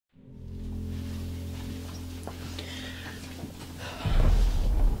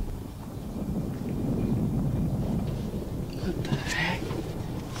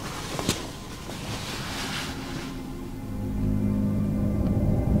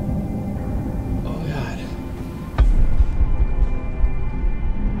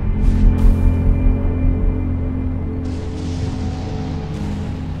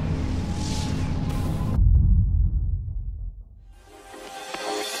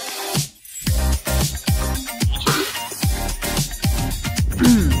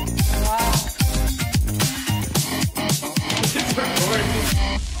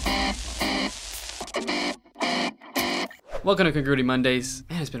Welcome to Congruity Mondays.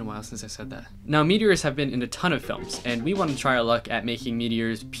 Man, it's been a while since I said that. Now, meteors have been in a ton of films, and we want to try our luck at making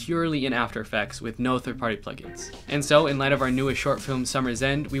meteors purely in After Effects with no third-party plugins. And so, in light of our newest short film, Summer's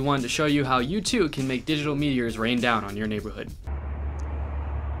End, we wanted to show you how you too can make digital meteors rain down on your neighborhood.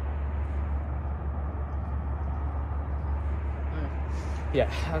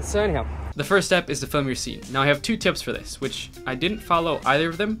 Yeah, so anyhow. The first step is to film your scene. Now I have two tips for this, which I didn't follow either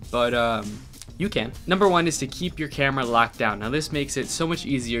of them, but you can. Number one is to keep your camera locked down. Now this makes it so much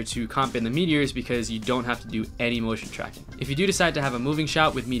easier to comp in the meteors because you don't have to do any motion tracking. If you do decide to have a moving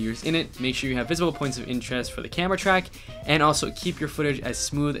shot with meteors in it, make sure you have visible points of interest for the camera track, and also keep your footage as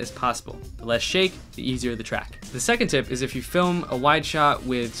smooth as possible. The less shake, the easier the track. The second tip is if you film a wide shot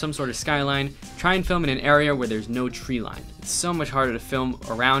with some sort of skyline, try and film in an area where there's no tree line. It's so much harder to film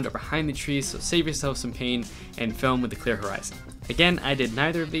around or behind the trees, so save yourself some pain and film with a clear horizon. Again, I did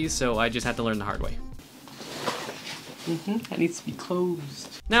neither of these, so I just had to learn the hard way. That needs to be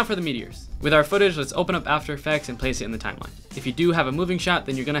closed. Now for the meteors. With our footage, let's open up After Effects and place it in the timeline. If you do have a moving shot,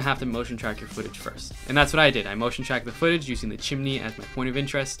 then you're gonna have to motion track your footage first. And that's what I did. I motion tracked the footage using the chimney as my point of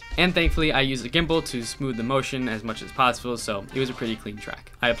interest. And thankfully, I used a gimbal to smooth the motion as much as possible, so it was a pretty clean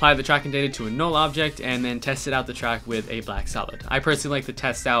track. I applied the tracking data to a null object and then tested out the track with a black solid. I personally like to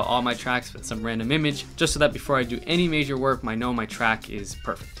test out all my tracks with some random image, just so that before I do any major work, I know my track is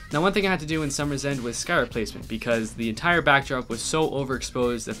perfect. Now, one thing I had to do in Summer's End was sky replacement because the entire backdrop was so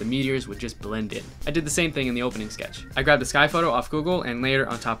overexposed that the meteors would just blend in. I did the same thing in the opening sketch. I grabbed a sky photo off Google and layered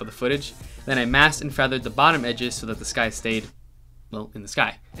it on top of the footage. Then I masked and feathered the bottom edges so that the sky stayed, well, in the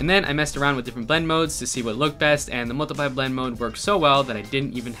sky. And then I messed around with different blend modes to see what looked best, and the multiply blend mode worked so well that I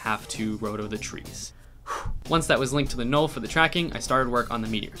didn't even have to roto the trees. Once that was linked to the null for the tracking, I started work on the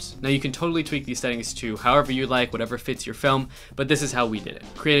meteors. Now you can totally tweak these settings to however you like, whatever fits your film, but this is how we did it.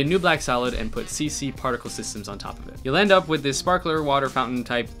 Create a new black solid and put CC particle systems on top of it. You'll end up with this sparkler water fountain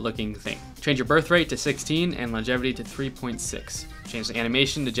type looking thing. Change your birth rate to 16 and longevity to 3.6. Change the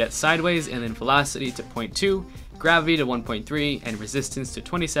animation to jet sideways and then velocity to 0.2, gravity to 1.3, and resistance to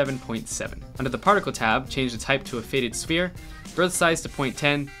 27.7. Under the particle tab, change the type to a faded sphere, birth size to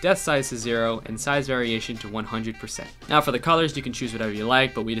 0.10, depth size to 0, and size variation to 100%. Now for the colors, you can choose whatever you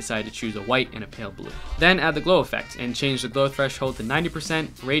like, but we decided to choose a white and a pale blue. Then add the glow effect and change the glow threshold to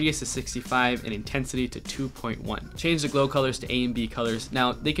 90%, radius to 65, and intensity to 2.1. Change the glow colors to A and B colors.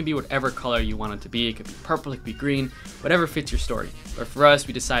 Now they can be whatever color you want it to be. It could be purple, it could be green, whatever fits your story. But for us,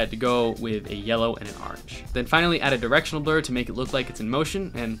 we decided to go with a yellow and an orange. Then finally add a directional blur to make it look like it's in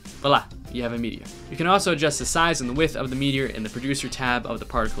motion, and voila, you have a meteor. You can also adjust the size and the width of the meteor in the producer tab of the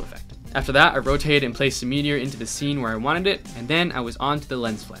particle effect. After that, I rotated and placed the meteor into the scene where I wanted it, and then I was on to the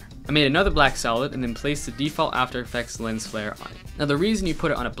lens flare. I made another black solid and then placed the default After Effects lens flare on it. Now the reason you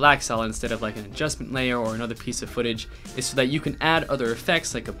put it on a black solid instead of like an adjustment layer or another piece of footage is so that you can add other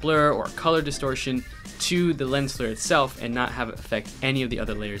effects like a blur or a color distortion to the lens flare itself and not have it affect any of the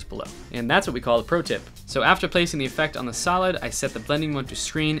other layers below. And that's what we call a pro tip. So after placing the effect on the solid, I set the blending mode to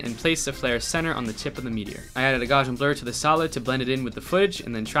screen and placed the flare center on the tip of the meteor. I added a Gaussian blur to the solid to blend it in with the footage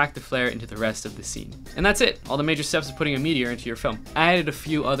and then track the flare into the rest of the scene. And that's it, all the major steps of putting a meteor into your film. I added a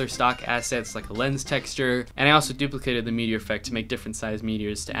few other stock assets like a lens texture, and I also duplicated the meteor effect to make different sized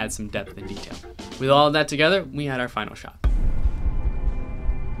meteors to add some depth and detail. With all of that together, we had our final shot.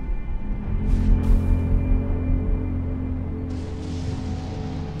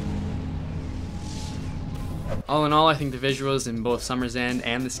 All in all, I think the visuals in both Summer's End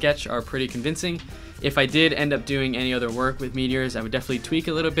and the sketch are pretty convincing. If I did end up doing any other work with meteors, I would definitely tweak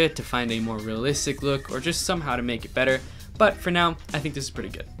a little bit to find a more realistic look or just somehow to make it better. But for now, I think this is pretty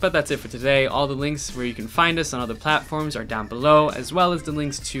good. But that's it for today. All the links where you can find us on other platforms are down below, as well as the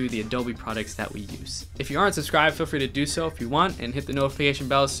links to the Adobe products that we use. If you aren't subscribed, feel free to do so if you want, and hit the notification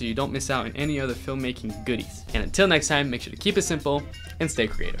bell so you don't miss out on any other filmmaking goodies. And until next time, make sure to keep it simple and stay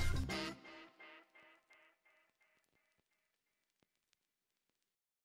creative.